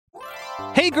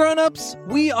Hey grown-ups,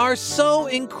 we are so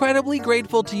incredibly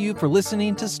grateful to you for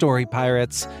listening to Story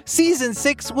Pirates. Season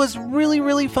 6 was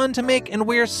really fun to make, and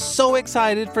we're so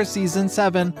excited for Season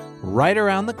 7 right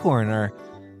around the corner.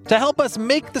 To help us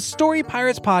make the Story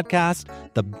Pirates podcast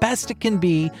the best it can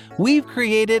be, we've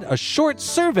created a short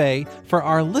survey for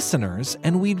our listeners,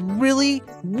 and we'd really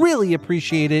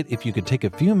appreciate it if you could take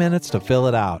a few minutes to fill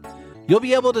it out. You'll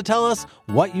be able to tell us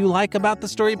what you like about the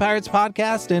Story Pirates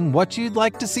podcast and what you'd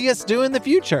like to see us do in the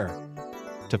future.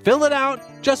 To fill it out,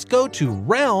 just go to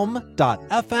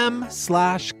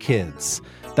realm.fm/kids.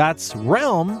 That's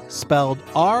realm, spelled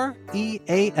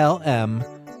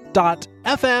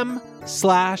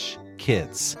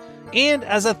REALM.FM/kids. And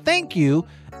as a thank you,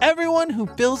 everyone who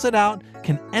fills it out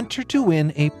can enter to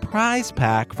win a prize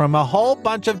pack from a whole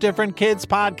bunch of different kids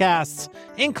podcasts,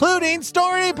 including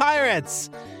Story Pirates.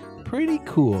 Pretty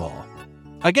cool.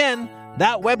 Again,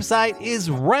 that website is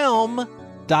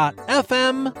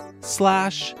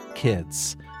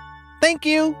realm.fm/kids. Thank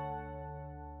you.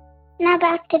 Now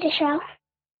back to the show.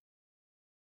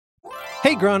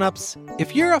 Hey grown-ups,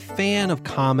 if you're a fan of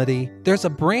comedy, there's a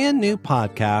brand new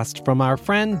podcast from our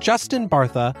friend Justin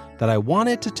Bartha that I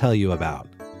wanted to tell you about.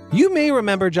 You may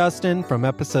remember Justin from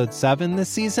episode 7 this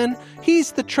season.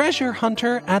 He's the treasure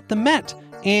hunter at the Met,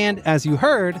 and as you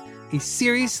heard, a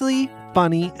seriously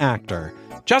funny actor.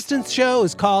 Justin's show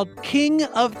is called King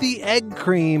of the Egg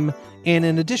Cream, and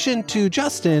in addition to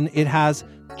Justin, it has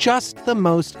just the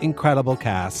most incredible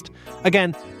cast.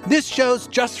 Again, this show's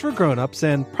just for grown-ups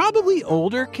and probably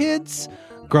older kids.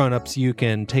 Grown-ups, you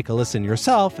can take a listen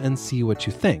yourself and see what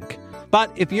you think. But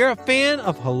if you're a fan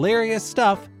of hilarious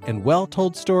stuff and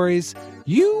well-told stories,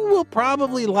 you will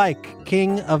probably like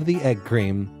King of the Egg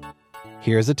Cream.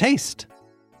 Here's a taste.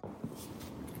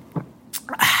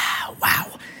 Wow,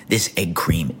 this egg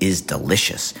cream is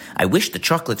delicious. I wish the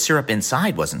chocolate syrup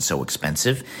inside wasn't so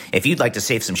expensive. If you'd like to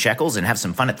save some shekels and have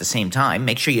some fun at the same time,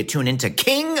 make sure you tune into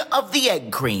King of the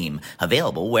Egg Cream,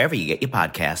 available wherever you get your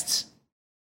podcasts.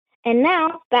 And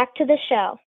now, back to the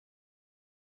show.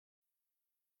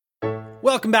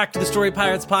 Welcome back to the Story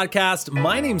Pirates podcast.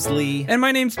 My name's Lee. And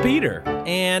my name's Peter.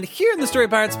 And here in the Story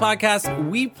Pirates podcast,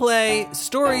 we play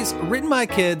stories written by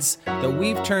kids that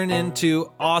we've turned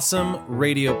into awesome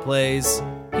radio plays.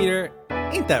 Peter,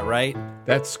 ain't that right?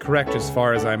 That's correct as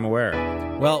far as I'm aware.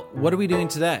 Well, what are we doing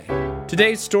today?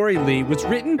 Today's story, Lee, was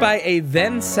written by a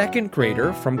then second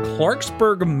grader from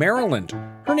Clarksburg, Maryland.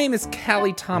 Her name is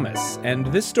Callie Thomas, and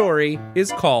this story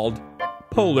is called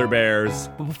Polar Bears.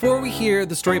 But before we hear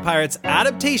the Story Pirates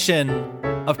adaptation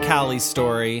of Callie's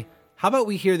story, how about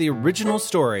we hear the original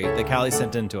story that Callie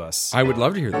sent in to us? I would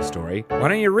love to hear the story. Why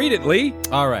don't you read it, Lee?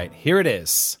 All right, here it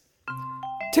is.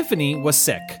 Tiffany was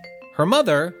sick. Her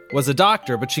mother was a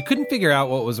doctor, but she couldn't figure out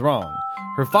what was wrong.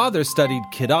 Her father studied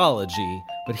kidology,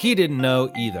 but he didn't know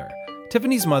either.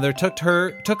 Tiffany's mother took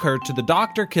her to the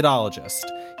doctor kidologist.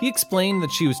 He explained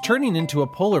that she was turning into a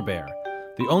polar bear.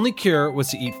 The only cure was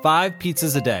to eat 5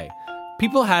 pizzas a day.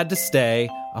 People had to stay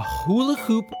a hula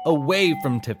hoop away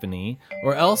from Tiffany,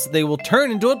 or else they will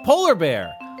turn into a polar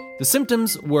bear. The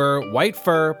symptoms were white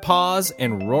fur, paws,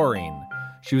 and roaring.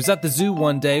 She was at the zoo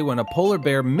one day when a polar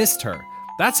bear missed her.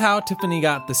 That's how Tiffany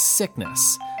got the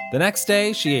sickness. The next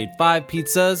day, she ate 5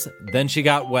 pizzas, then she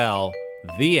got well.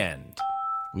 The end.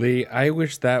 Lee, I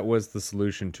wish that was the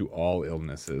solution to all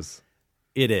illnesses.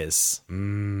 It is.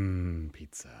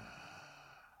 Pizza.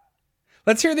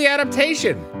 Let's hear the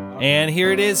adaptation. And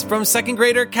here it is from second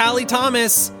grader Callie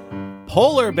Thomas,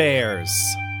 Polar Bears.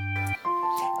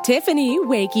 Tiffany,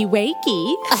 wakey,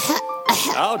 wakey.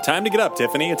 Oh, time to get up,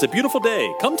 Tiffany. It's a beautiful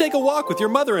day. Come take a walk with your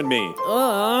mother and me.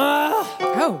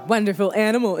 Oh, wonderful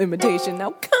animal imitation.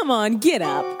 Now, come on, get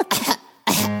up.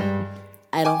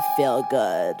 I don't feel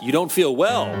good. You don't feel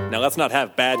well. Now let's not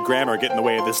have bad grammar get in the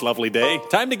way of this lovely day.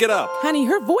 Time to get up. Honey,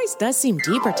 her voice does seem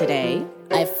deeper today.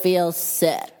 I feel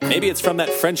sick. Maybe it's from that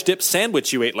French dip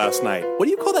sandwich you ate last night. What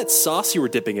do you call that sauce you were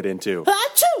dipping it into?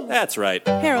 Achoo! That's right.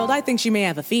 Harold, I think she may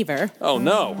have a fever. Oh,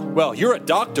 no. Well, you're a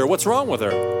doctor. What's wrong with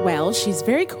her? Well, she's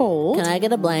very cold. Can I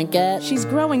get a blanket? She's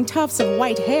growing tufts of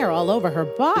white hair all over her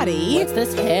body. What's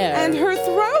this hair? And her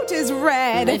throat is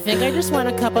red. I think I just want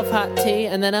a cup of hot tea,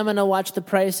 and then I'm gonna watch The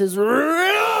Price is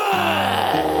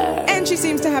Right. And she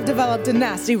seems to have developed a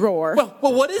nasty roar.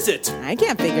 Well, what is it? I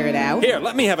can't figure it out. Here,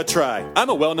 let me have a try. I'm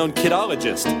a well-known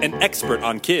kidologist, an expert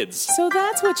on kids. So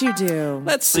that's what you do.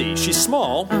 Let's see. She's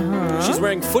small. She's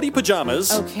wearing footy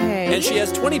pajamas. Okay. And she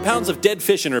has 20 pounds of dead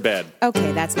fish in her bed.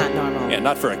 Okay, that's not normal. Yeah,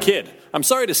 not for a kid. I'm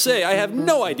sorry to say, I have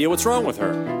no idea what's wrong with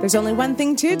her. There's only one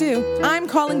thing to do. I'm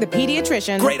calling the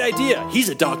pediatrician. Great idea. He's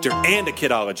a doctor and a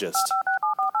kidologist.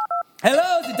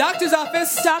 Hello, the doctor's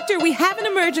office. Doctor, we have an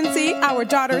emergency. Our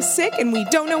daughter is sick and we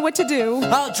don't know what to do.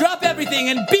 I'll drop everything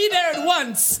and be there at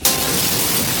once.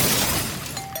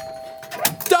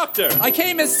 Doctor, I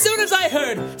came as soon as I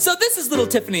heard. So this is little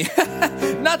Tiffany.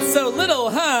 Not so little,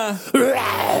 huh?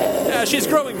 Yeah, she's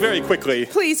growing very quickly.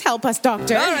 Please help us,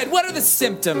 doctor. All right, what are the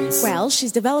symptoms? Well,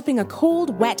 she's developing a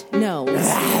cold, wet nose.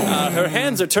 Her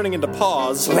hands are turning into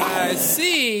paws. I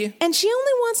see. And she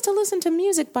only wants to listen to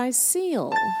music by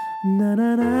Seal.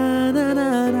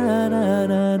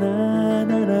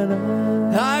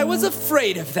 I was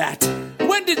afraid of that.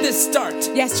 When did this start?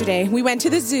 Yesterday, we went to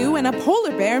the zoo and a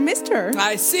polar bear missed her.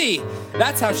 I see.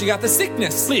 That's how she got the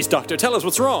sickness. Please, doctor, tell us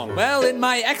what's wrong. Well, in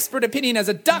my expert opinion as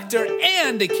a doctor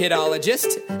and a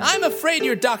kidologist, I'm afraid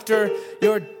your daughter,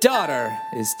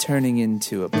 is turning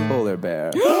into a polar bear.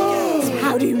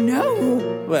 How do you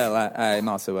know? Well, I'm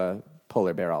also a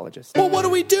polar bearologist. Well, what do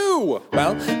we do?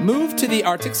 Well, move to the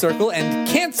Arctic Circle and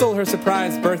cancel her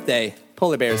surprise birthday.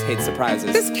 Polar bears hate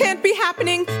surprises. This can't be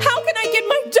happening. How can I get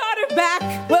my daughter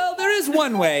back? Well, there is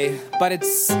one way, but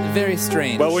it's very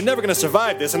strange. Well, we're never going to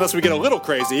survive this unless we get a little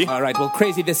crazy. All right, well,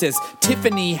 crazy this is.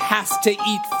 Tiffany has to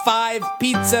eat 5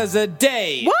 pizzas a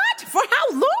day. What? For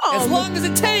how long? As long as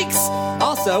it takes.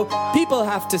 Also, people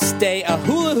have to stay a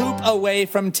hula hoop away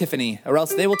from Tiffany, or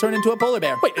else they will turn into a polar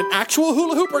bear. Wait, an actual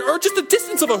hula hoop or just the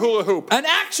distance of a hula hoop? An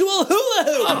actual hula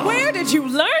hoop! Where did you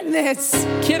learn this?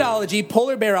 Kidology,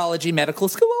 Polar Bearology Medical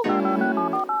School.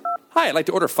 Hi, I'd like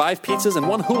to order 5 pizzas and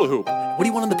 1 hula hoop. What do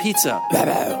you want on the pizza?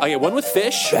 I get 1 with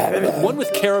fish, 1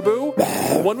 with caribou,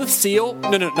 1 with seal.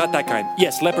 No, not that kind.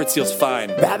 Yes, leopard seal's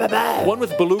fine. 1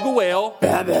 with beluga whale,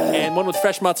 and 1 with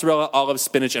fresh mozzarella, olives,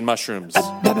 spinach, and mushrooms.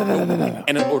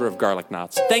 And an order of garlic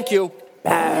knots. Thank you.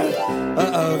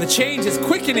 Uh-oh, the change is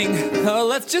quickening.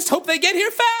 Let's just hope they get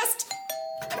here fast.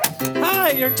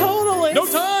 Hi, you're totally... No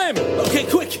time! Okay,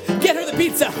 quick, get her the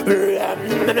pizza.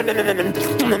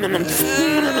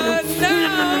 No!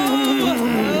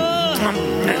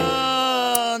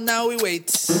 Now we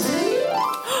wait.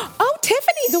 Oh,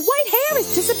 Tiffany, the white hair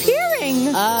is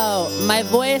disappearing. Oh, my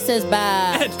voice is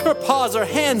back. And her paws are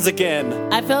hands again.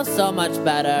 I feel so much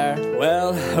better.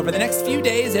 Well, over the next few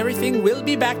days, everything will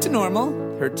be back to normal.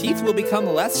 Her teeth will become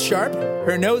less sharp.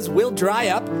 Her nose will dry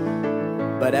up.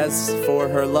 But as for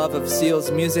her love of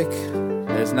Seal's music,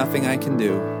 there's nothing I can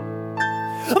do.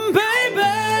 Baby!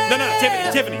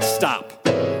 No, Tiffany, stop.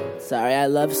 Sorry, I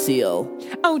love Seal.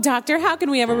 Oh, doctor, how can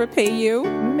we ever repay you?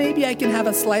 Maybe I can have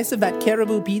a slice of that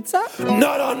caribou pizza?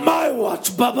 Not on my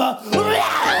watch, Bubba!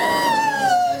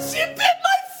 She bit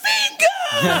my finger!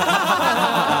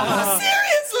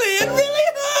 Seriously, it really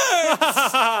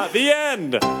hurts! The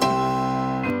end.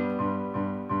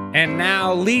 And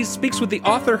now Lee speaks with the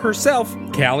author herself,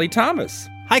 Callie Thomas.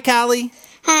 Hi, Callie.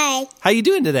 Hi. How you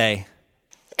doing today?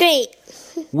 Great.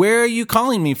 Where are you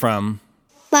calling me from?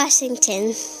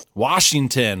 Washington.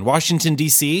 Washington,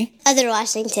 D.C.? Other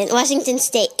Washington. Washington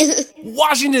State.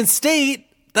 Washington State?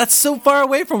 That's so far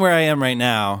away from where I am right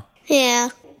now. Yeah.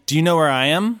 Do you know where I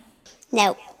am?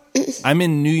 No. I'm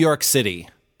in New York City.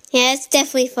 Yeah, it's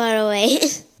definitely far away.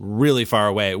 Really far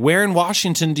away. Where in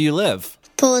Washington do you live?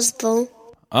 Poulsbo.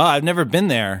 Oh, I've never been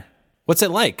there. What's it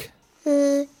like?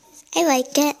 I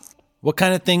like it. What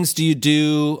kind of things do you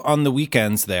do on the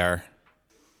weekends there?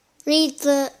 Read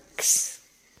books.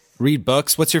 Read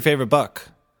books? What's your favorite book?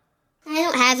 I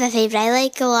don't have a favorite. I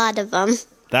like a lot of them.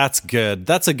 That's good.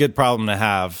 That's a good problem to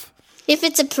have. If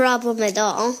it's a problem at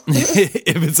all.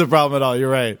 If it's a problem at all,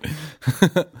 you're right.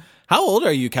 How old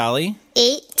are you, Callie?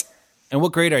 8. And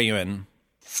what grade are you in?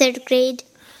 3rd grade.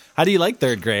 How do you like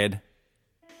 3rd grade?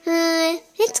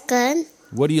 It's good.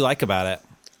 What do you like about it?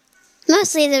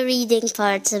 Mostly the reading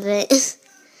parts of it.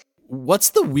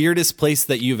 What's the weirdest place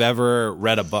that you've ever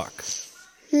read a book?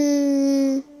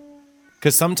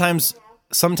 Because sometimes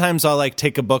I'll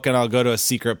take a book and I'll go to a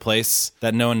secret place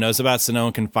that no one knows about so no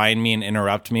one can find me and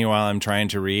interrupt me while I'm trying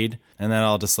to read. And then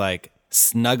I'll just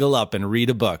snuggle up and read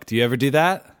a book. Do you ever do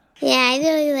that? Yeah, I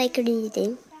really like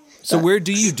reading. So where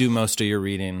do you do most of your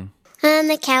reading? On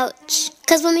the couch.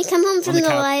 Because when we come home from the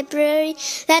library,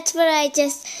 that's where I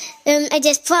just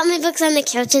put my books on the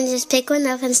couch and just pick one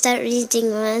up and start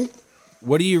reading one.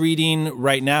 What are you reading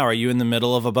right now? Are you in the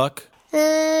middle of a book?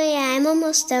 Yeah, I'm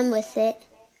almost done with it.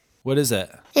 What is it?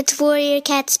 It's Warrior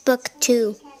Cats Book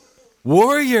 2.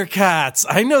 Warrior Cats!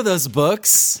 I know those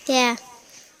books. Yeah.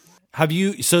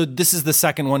 So this is the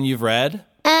second one you've read?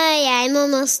 Yeah, I'm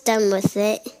almost done with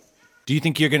it. Do you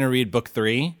think you're going to read book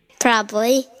 3?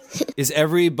 Probably. Is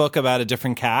every book about a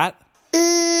different cat?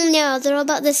 No, they're all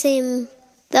about the same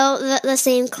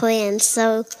clan,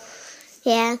 so,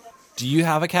 yeah. Do you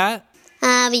have a cat?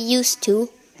 We used to.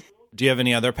 Do you have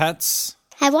any other pets?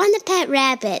 I want a pet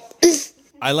rabbit.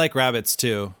 I like rabbits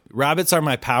too. Rabbits are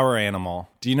my power animal.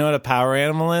 Do you know what a power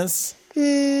animal is?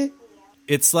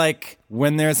 It's like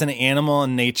when there's an animal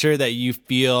in nature that you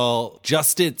feel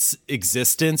just its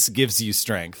existence gives you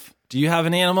strength. Do you have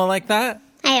an animal like that?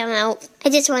 I don't know. I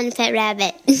just want a pet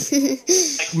rabbit.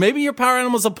 Maybe your power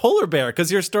animal is a polar bear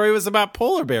because your story was about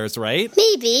polar bears, right?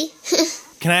 Maybe.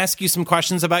 Can I ask you some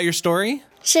questions about your story?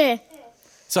 Sure.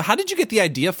 So how did you get the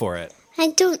idea for it?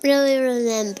 I don't really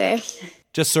remember.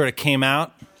 Just sort of came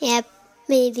out? Yep,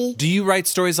 maybe. Do you write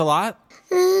stories a lot?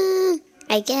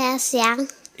 I guess, yeah.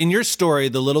 In your story,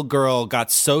 the little girl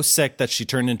got so sick that she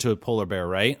turned into a polar bear,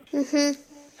 right? Mm-hmm.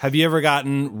 Have you ever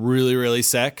gotten really, really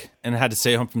sick and had to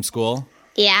stay home from school?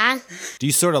 Yeah. Do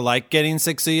you sort of like getting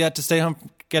sick so you have to stay home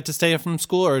from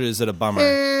school, or is it a bummer?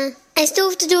 I still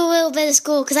have to do a little bit of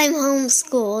school because I'm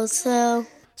homeschooled, so...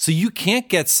 So you can't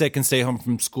get sick and stay home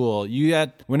from school.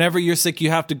 Whenever you're sick, you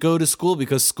have to go to school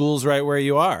because school's right where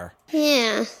you are.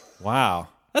 Yeah. Wow.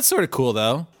 That's sort of cool,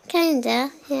 though. Kinda,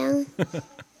 yeah.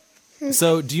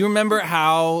 So do you remember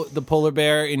how the polar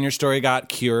bear in your story got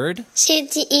cured? She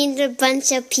had to eat a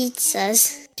bunch of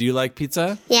pizzas. Do you like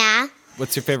pizza? Yeah.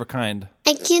 What's your favorite kind?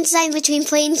 I can't decide between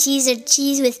plain cheese or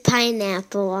cheese with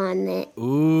pineapple on it.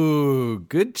 Ooh,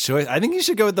 good choice. I think you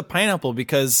should go with the pineapple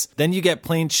because then you get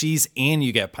plain cheese and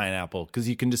you get pineapple because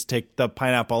you can just take the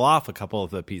pineapple off a couple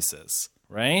of the pieces,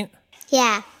 right?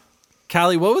 Yeah.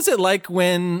 Callie, what was it like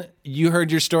when you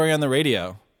heard your story on the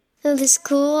radio? It was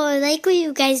cool. I like what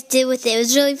you guys did with it. It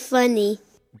was really funny.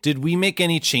 Did we make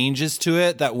any changes to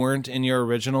it that weren't in your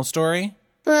original story?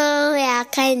 Well, yeah,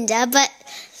 kinda, but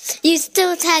you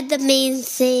still had the main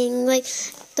thing, like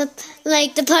the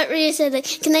part where you said, like,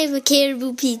 can I have a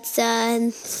caribou pizza?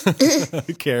 And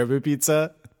Caribou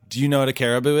pizza? Do you know what a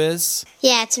caribou is?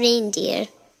 Yeah, it's reindeer.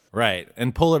 Right.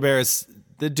 And polar bears,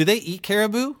 do they eat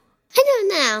caribou? I don't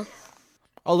know.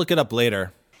 I'll look it up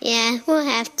later. Yeah, we'll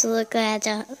have to look that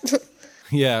up.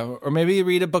 Yeah, or maybe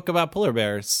read a book about polar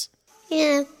bears.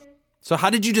 Yeah. So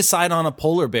how did you decide on a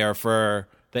polar bear for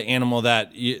the animal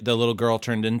that the little girl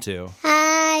turned into?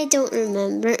 I don't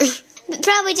remember. It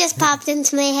probably just popped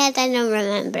into my head. I don't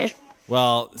remember.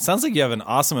 Well, it sounds like you have an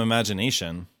awesome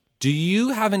imagination. Do you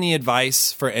have any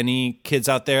advice for any kids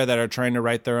out there that are trying to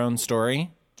write their own story?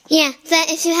 Yeah, that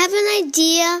if you have an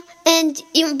idea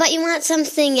but you want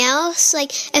something else,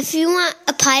 like if you want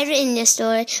a pirate in your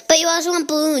story, but you also want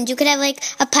balloons, you could have like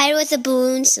a pirate with a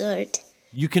balloon sword.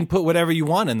 You can put whatever you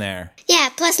want in there. Yeah,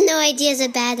 plus no idea is a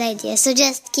bad idea, so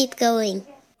just keep going.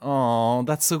 Oh,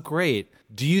 that's so great.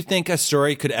 Do you think a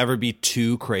story could ever be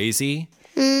too crazy?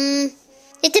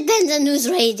 It depends on who's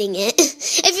writing it.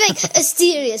 If you're like a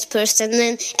serious person,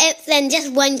 then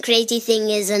just one crazy thing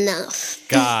is enough.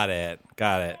 Got it.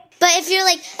 But if you're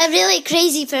like a really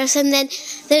crazy person, then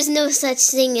there's no such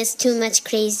thing as too much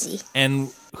crazy.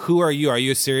 And who are you? Are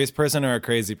you a serious person or a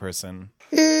crazy person?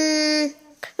 When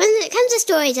it comes to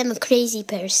stories, I'm a crazy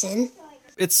person.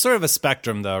 It's sort of a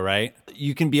spectrum, though, right?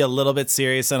 You can be a little bit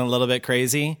serious and a little bit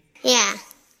crazy. Yeah.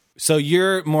 So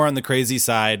you're more on the crazy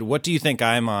side. What do you think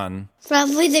I'm on?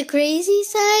 Probably the crazy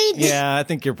side? Yeah, I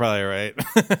think you're probably right.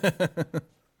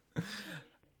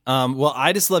 Well,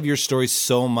 I just love your story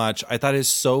so much. I thought it was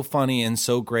so funny and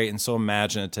so great and so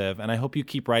imaginative, and I hope you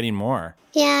keep writing more.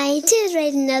 Yeah, I did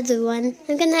write another one.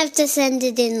 I'm going to have to send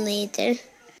it in later.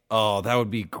 Oh, that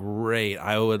would be great.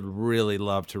 I would really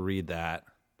love to read that.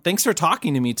 Thanks for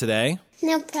talking to me today.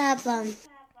 No problem.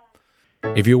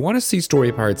 If you want to see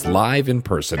Story Pirates live in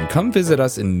person, come visit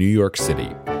us in New York City.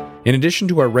 In addition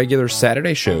to our regular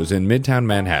Saturday shows in Midtown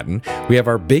Manhattan, we have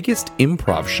our biggest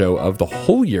improv show of the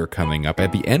whole year coming up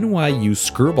at the NYU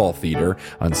Skirball Theater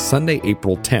on Sunday,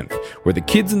 April 10th, where the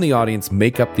kids in the audience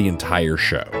make up the entire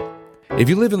show. If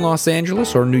you live in Los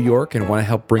Angeles or New York and want to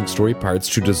help bring Story Pirates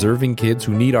to deserving kids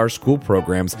who need our school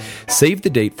programs, save the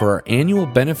date for our annual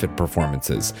benefit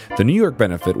performances. The New York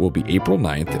benefit will be April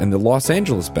 9th, and the Los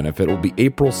Angeles benefit will be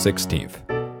April 16th.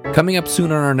 Coming up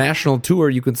soon on our national tour,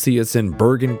 you can see us in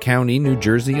Bergen County, New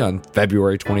Jersey on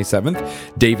February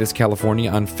 27th, Davis, California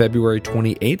on February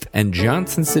 28th, and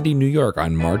Johnson City, New York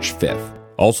on March 5th.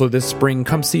 Also this spring,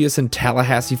 come see us in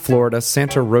Tallahassee, Florida,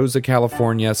 Santa Rosa,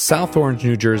 California, South Orange,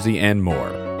 New Jersey, and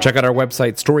more. Check out our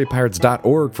website,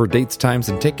 storypirates.org, for dates, times,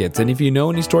 and tickets. And if you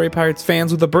know any Story Pirates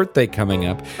fans with a birthday coming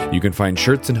up, you can find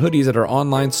shirts and hoodies at our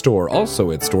online store, also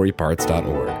at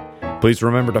storypirates.org. Please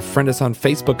remember to friend us on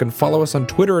Facebook and follow us on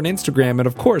Twitter and Instagram. And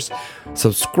of course,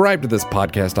 subscribe to this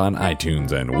podcast on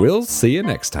iTunes. And we'll see you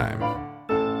next time.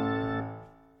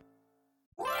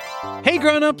 Hey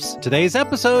grown-ups, today's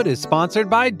episode is sponsored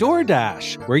by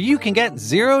DoorDash, where you can get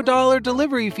 $0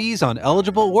 delivery fees on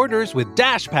eligible orders with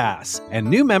Dash Pass, and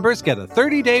new members get a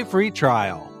 30-day free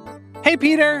trial. Hey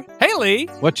Peter! Hey Lee!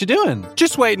 What you doing?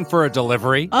 Just waiting for a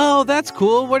delivery. Oh, that's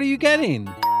cool. What are you getting?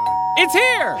 It's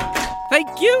here!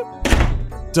 Thank you!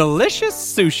 Delicious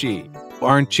sushi.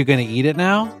 Aren't you gonna eat it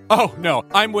now? Oh, no,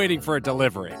 I'm waiting for a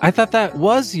delivery. I thought that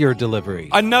was your delivery.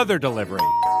 Another delivery.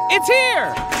 It's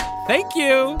here! Thank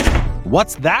you!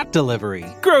 What's that delivery?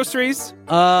 Groceries.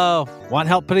 Want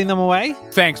help putting them away?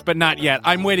 Thanks, but not yet.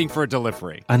 I'm waiting for a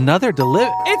delivery. Another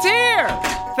delivery? It's here!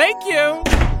 Thank you!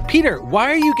 Peter,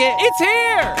 why are you getting... It's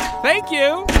here! Thank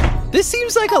you! This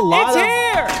seems like a lot It's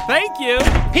here! Thank you!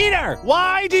 Peter,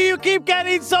 why do you keep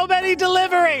getting so many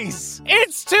deliveries?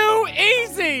 It's too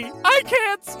easy! I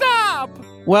can't stop!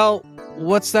 Well,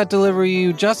 what's that delivery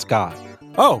you just got?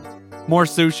 Oh, more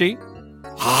sushi?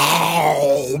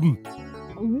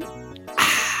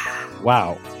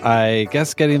 Wow, I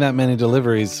guess getting that many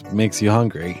deliveries makes you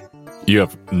hungry. You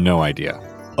have no idea.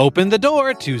 Open the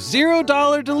door to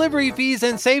 $0 delivery fees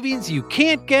and savings you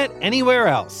can't get anywhere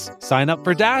else. Sign up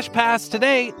for Dash Pass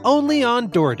today only on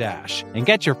DoorDash and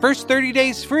get your first 30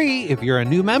 days free if you're a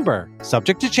new member.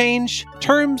 Subject to change.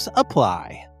 Terms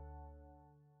apply.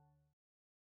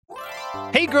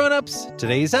 Hey grown-ups,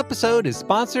 today's episode is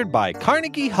sponsored by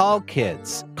Carnegie Hall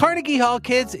Kids. Carnegie Hall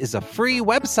Kids is a free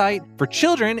website for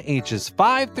children ages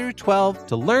 5 through 12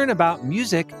 to learn about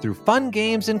music through fun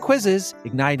games and quizzes,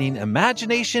 igniting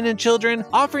imagination in children,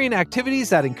 offering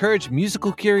activities that encourage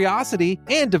musical curiosity,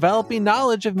 and developing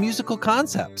knowledge of musical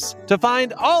concepts. To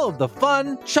find all of the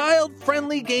fun,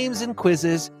 child-friendly games and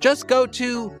quizzes, just go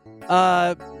to,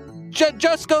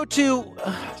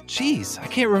 Jeez, I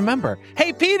can't remember.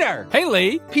 Hey, Peter! Hey,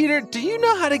 Lee! Peter, do you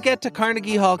know how to get to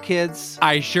Carnegie Hall Kids?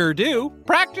 I sure do.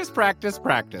 Practice, practice,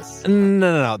 practice.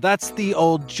 No. That's the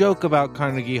old joke about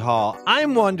Carnegie Hall.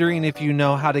 I'm wondering if you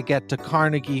know how to get to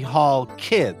Carnegie Hall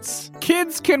Kids.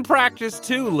 Kids can practice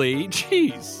too, Lee.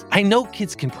 Jeez. I know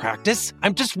kids can practice.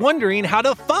 I'm just wondering how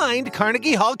to find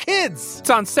Carnegie Hall Kids. It's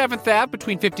on 7th Ave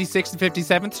between 56th and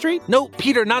 57th Street? No,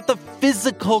 Peter, not the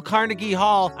physical Carnegie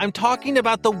Hall. I'm talking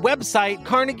about the website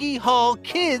Carnegie Hall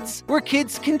Kids, where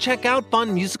kids can check out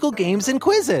fun musical games and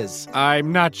quizzes.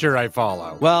 I'm not sure I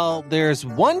follow. Well, there's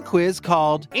one quiz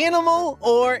called Animal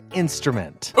or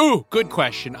Instrument. Ooh, good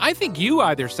question. I think you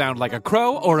either sound like a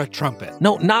crow or a trumpet.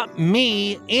 No, not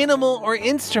me. Animal or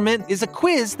Instrument is a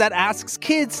quiz that asks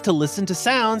kids to listen to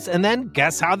sounds and then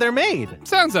guess how they're made.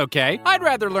 Sounds okay. I'd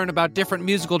rather learn about different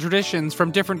musical traditions from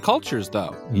different cultures,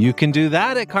 though. You can do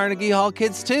that at Carnegie Hall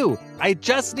Kids, too. I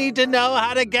just need to know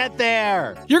how to get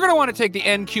there. You're going to want to take the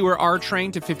NQ or R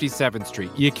train to 57th Street.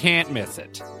 You can't miss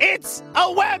it. It's a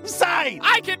website!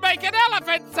 I can make an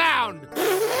elephant sound!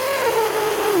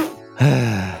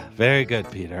 Very good,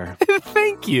 Peter.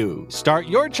 Thank you. Start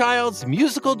your child's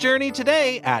musical journey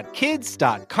today at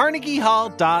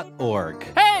kids.carnegiehall.org.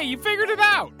 Hey, you figured it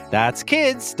out! That's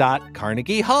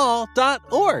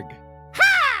kids.carnegiehall.org.